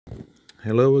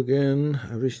Hello again.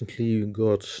 I recently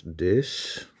got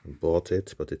this, bought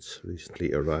it, but it's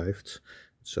recently arrived.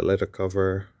 It's a leather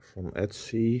cover from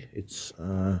Etsy. It's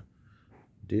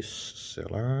this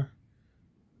seller.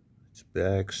 It's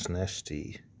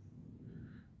bagsnesti.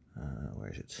 Where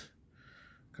is it?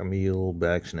 Camille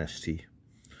bagsnesti.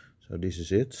 So this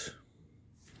is it.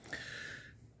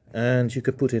 And you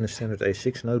can put in a standard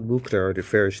A6 notebook. There are the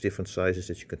various different sizes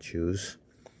that you can choose.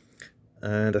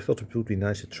 And I thought it would be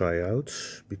nice to try out,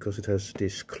 because it has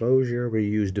this closure where you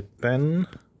use the pen,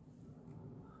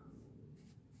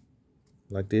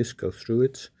 like this, go through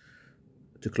it,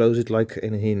 to close it like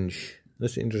in a hinge.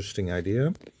 That's an interesting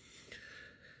idea.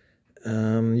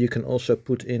 You can also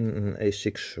put in an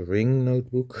A6 ring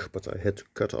notebook, but I had to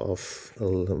cut off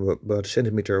about a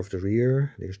centimeter of the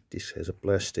rear. This has a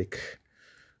plastic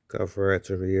cover at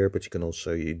the rear, but you can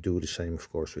also do the same, of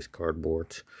course, with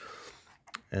cardboard.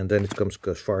 And then it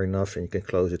goes far enough and you can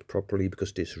close it properly,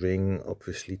 because this ring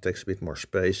obviously takes a bit more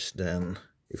space than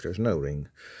if there's no ring.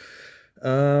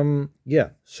 Yeah,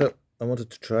 so I wanted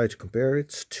to try to compare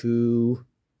it to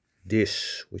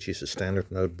this, which is a standard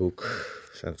notebook,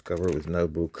 standard cover with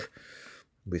notebook,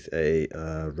 with a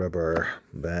rubber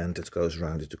band that goes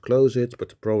around it to close it. But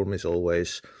the problem is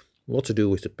always what to do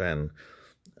with the pen.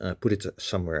 Put it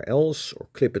somewhere else, or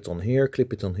clip it on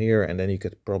here, and then you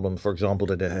get a problem, for example,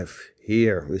 that I have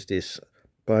here with this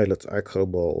Pilot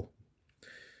acroball,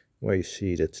 where you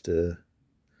see that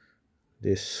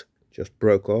this just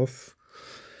broke off.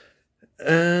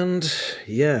 And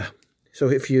yeah, so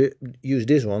if you use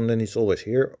this one, then it's always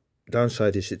here.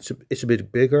 Downside is it's a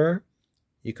bit bigger.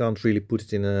 You can't really put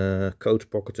it in a coat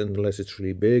pocket unless it's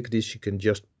really big. This you can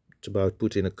just about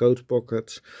put in a coat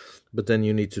pocket, but then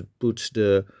you need to put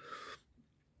the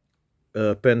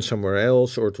pen somewhere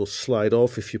else, or it will slide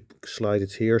off if you slide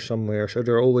it here somewhere. So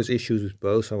there are always issues with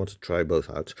both. I want to try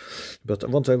both out, but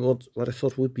what I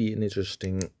thought would be an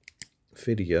interesting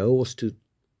video was to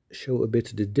show a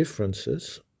bit the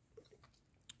differences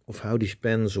of how these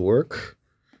pens work,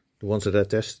 the ones that I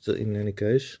tested in any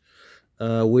case,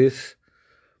 with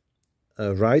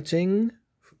writing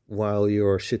while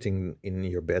you're sitting in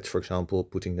your bed, for example,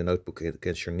 putting the notebook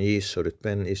against your knees, so the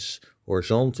pen is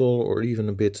horizontal or even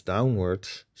a bit downward.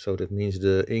 So that means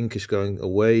the ink is going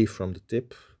away from the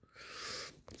tip.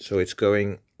 So it's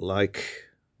going like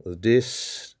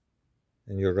this,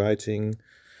 and you're writing,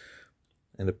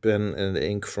 and the pen and the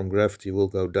ink from gravity will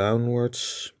go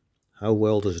downwards. How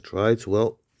well does it write?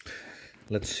 Well,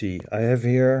 let's see. I have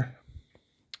here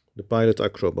the Pilot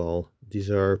acroball. These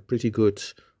are pretty good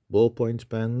ballpoint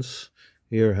pens.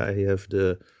 Here I have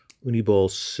the uniball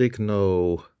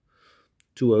signo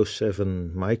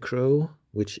 207 micro,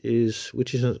 which is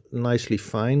a nicely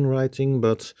fine writing,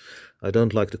 but I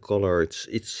don't like the color.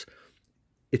 It's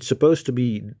supposed to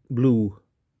be blue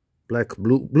black,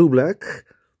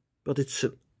 but it's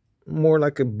more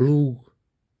like a blue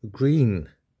green.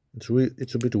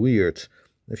 It's a bit weird.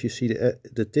 If you see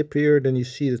the tip here, then you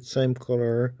see the same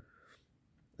color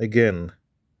again.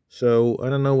 So I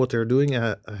don't know what they're doing.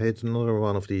 I had another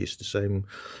one of these,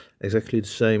 exactly the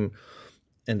same,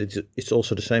 and it's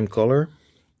also the same color.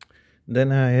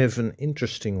 Then I have an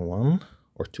interesting one,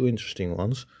 or two interesting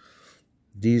ones.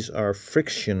 These are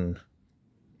frixion,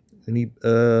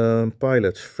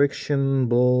 Pilot frixion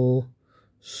ball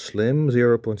slim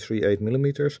 0.38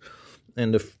 millimeters,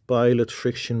 and the Pilot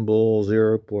frixion ball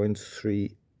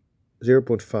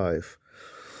 0.5.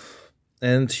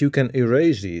 And you can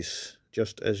erase these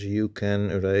just as you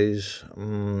can erase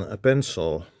a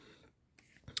pencil,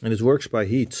 and it works by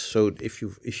heat. So if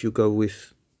you go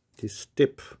with this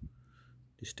tip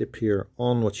here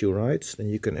on what you write, then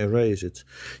you can erase it.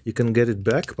 You can get it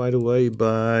back, by the way,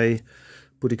 by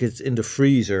putting it in the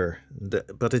freezer,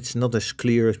 but it's not as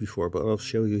clear as before. But I'll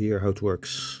show you here how it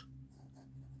works.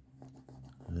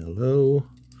 Hello.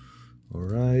 All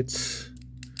right,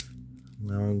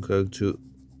 now I'm going to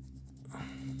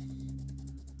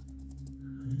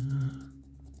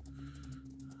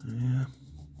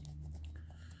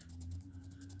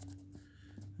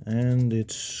and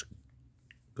it's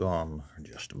gone,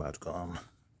 just about gone.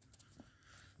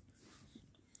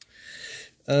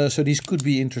 So these could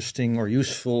be interesting or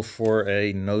useful for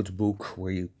a notebook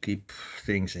where you keep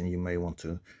things and you may want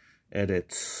to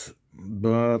edit,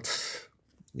 but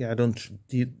yeah, I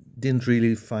didn't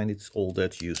really find it all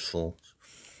that useful.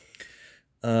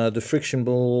 The frixion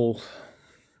ball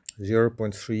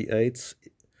 0.38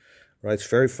 writes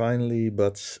very finely,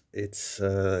 but it's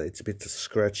a bit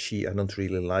scratchy. I don't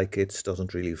really like it. It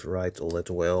doesn't really write all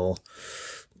that well.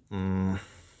 So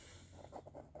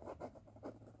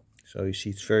you see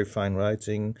it's very fine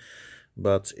writing.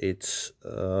 but it's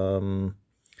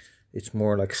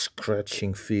more like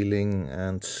scratching feeling,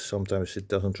 and sometimes it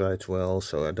doesn't write well,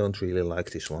 so I don't really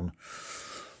like this one.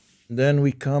 Then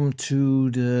we come to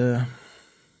the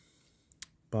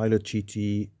Pilot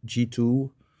GT G2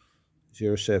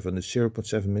 07, it's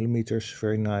 0.7 millimeters,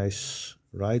 very nice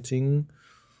writing,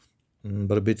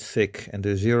 but a bit thick. And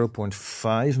the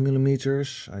 0.5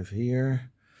 millimeters I have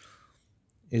here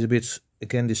is a bit,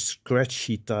 again, this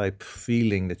scratchy type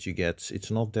feeling that you get. It's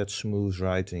not that smooth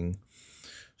writing,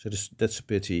 so that's a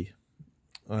pity.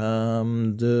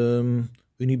 The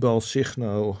uniball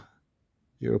signo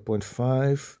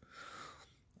 0.5,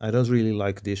 I don't really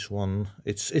like this one.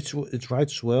 It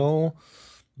writes well,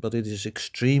 but it is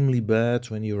extremely bad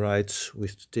when you write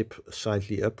with the tip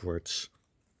slightly upwards.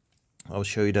 I'll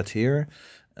show you that here.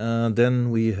 Then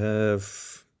we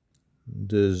have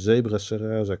the Zebra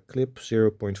Sarasa clip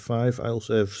 0.5. I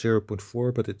also have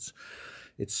 0.4, but it's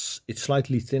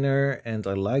slightly thinner, and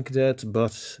I like that,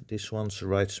 but this one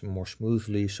writes more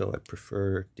smoothly, so I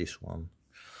prefer this one.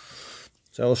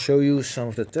 So I'll show you some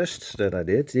of the tests that I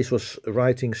did. This was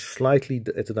writing slightly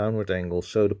at a downward angle,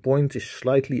 so the point is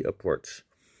slightly upwards,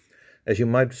 as you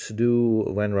might do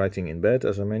when writing in bed,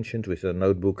 as I mentioned, with a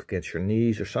notebook against your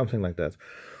knees or something like that.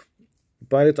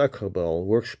 Pilot acroball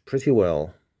works pretty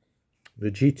well. The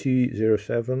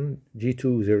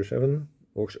G207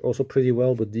 works also pretty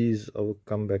well, but these I will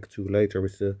come back to later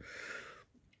with the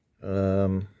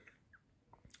so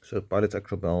Pilot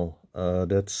acroball,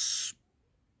 that's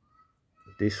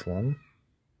this one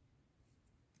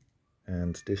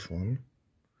and this one.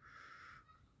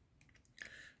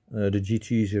 The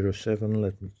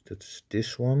GT07, that's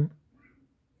this one.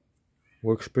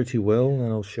 Works pretty well,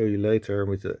 and I'll show you later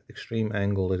with the extreme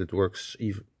angle that it works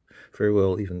very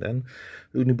well even then.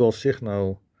 Uniball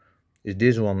signo is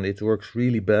this one. It works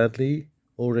really badly.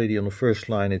 Already on the first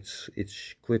line it's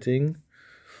quitting.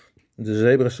 The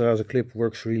Zebra Sarasa clip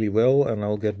works really well, and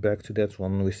I'll get back to that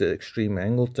one with the extreme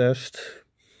angle test.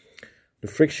 The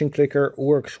frixion clicker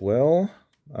works well.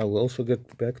 I will also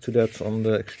get back to that on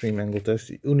the extreme angle test.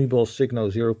 The uniball signo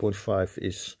 0.5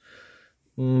 is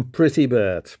pretty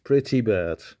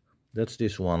bad. That's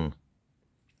this one.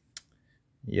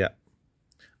 Yeah,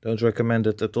 don't recommend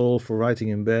it at all for writing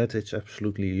in bed. It's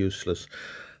absolutely useless.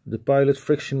 The Pilot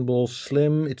frixion ball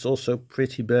slim, it's also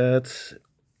pretty bad,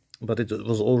 but it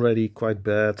was already quite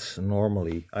bad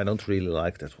normally. I don't really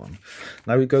like that one.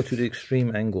 Now we go to the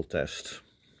extreme angle test.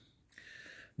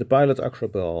 The Pilot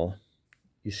acroball,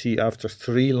 you see after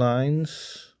 3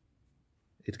 lines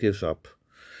it gives up.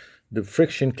 The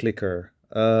frixion clicker,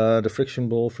 the frixion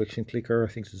ball, frixion clicker, I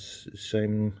think it's the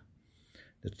same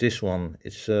as this one.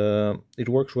 It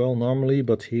works well normally,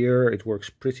 but here it works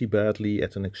pretty badly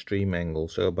at an extreme angle,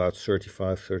 so about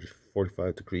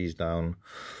 45 degrees down.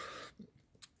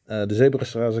 The Zebra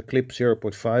Sarasa clip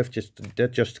 0.5,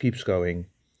 that just keeps going.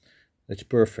 It's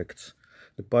perfect.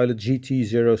 The Pilot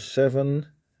GT07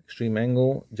 extreme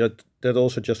angle, that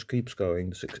also just keeps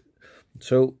going.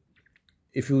 So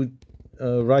if you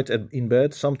write in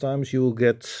bed, sometimes you will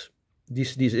get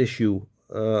this issue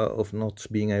of not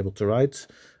being able to write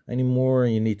anymore,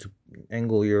 and you need to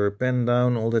angle your pen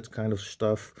down, all that kind of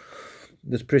stuff.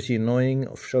 That's pretty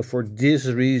annoying. So for this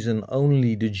reason,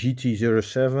 only the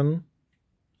GT07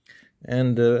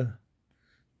 and the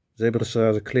Zebra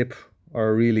Sarasa clip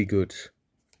are really good.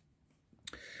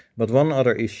 But one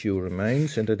other issue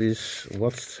remains, and that is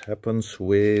what happens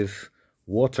with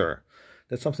water.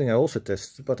 That's something I also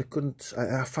tested, but I couldn't.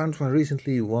 I found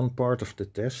recently one part of the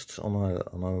test on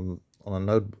a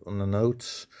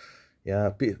notes, yeah,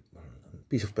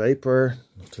 piece of paper,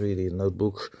 not really a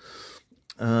notebook.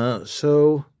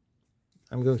 So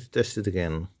I'm going to test it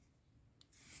again.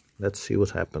 Let's see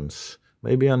what happens.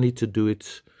 Maybe I need to do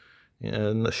it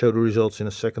and show the results in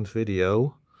a second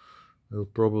video. It'll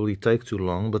probably take too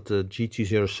long, but the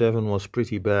GT07 was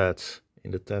pretty bad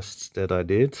in the tests that I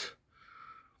did.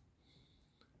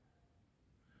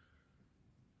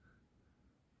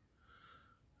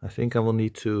 I think I will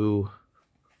need to,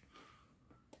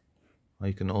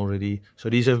 you can already, so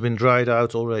these have been dried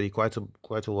out already quite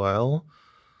a while,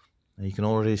 and you can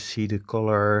already see the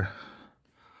color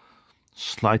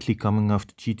slightly coming off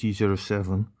the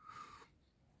GT07.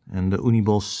 And the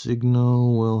uniball signo,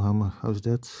 well, how's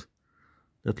that?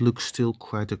 That looks still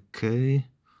quite okay.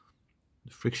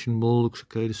 The frixion ball looks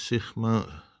okay. The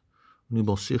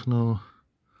uniball signo.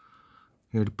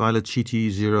 Here the Pilot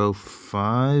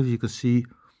GT05, you can see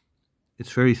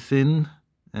it's very thin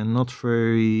and not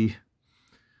very.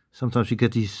 Sometimes you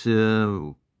get these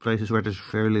places where there's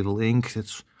very little ink.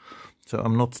 So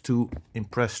I'm not too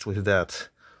impressed with that.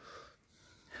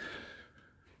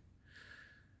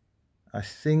 I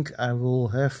think I will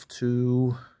have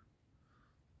to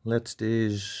let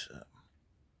this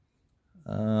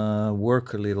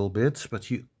work a little bit, but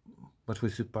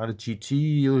with the Pilot GT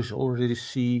you already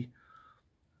see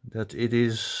that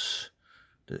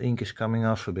the ink is coming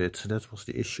off a bit. That was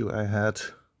the issue I had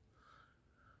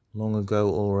long ago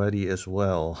already as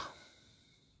well.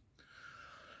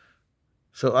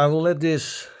 So I will let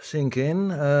this sink in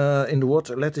the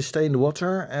water, let this stay in the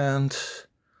water, and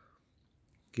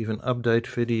give an update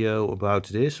video about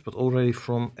this. But already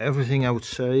from everything I would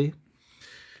say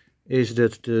is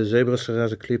that the Zebra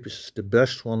Sarasa clip is the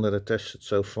best one that I tested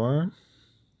so far.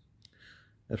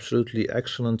 Absolutely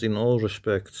excellent in all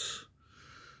respects.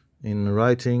 In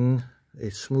writing,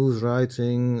 it's smooth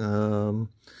writing.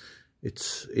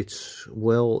 It's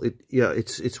well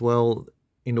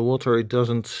in the water. It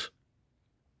doesn't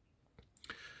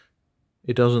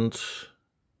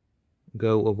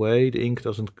go away. The ink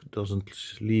doesn't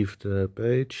leave the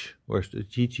page. Whereas the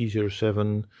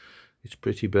GT07, it's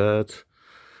pretty bad.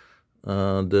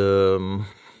 The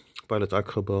Pilot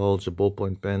Acroball, the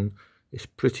ballpoint pen, is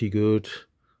pretty good.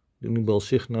 The uniball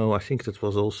signo, I think that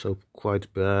was also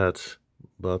quite bad,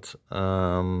 but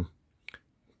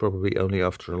probably only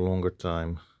after a longer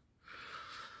time.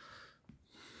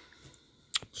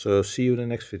 So see you in the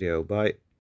next video. Bye.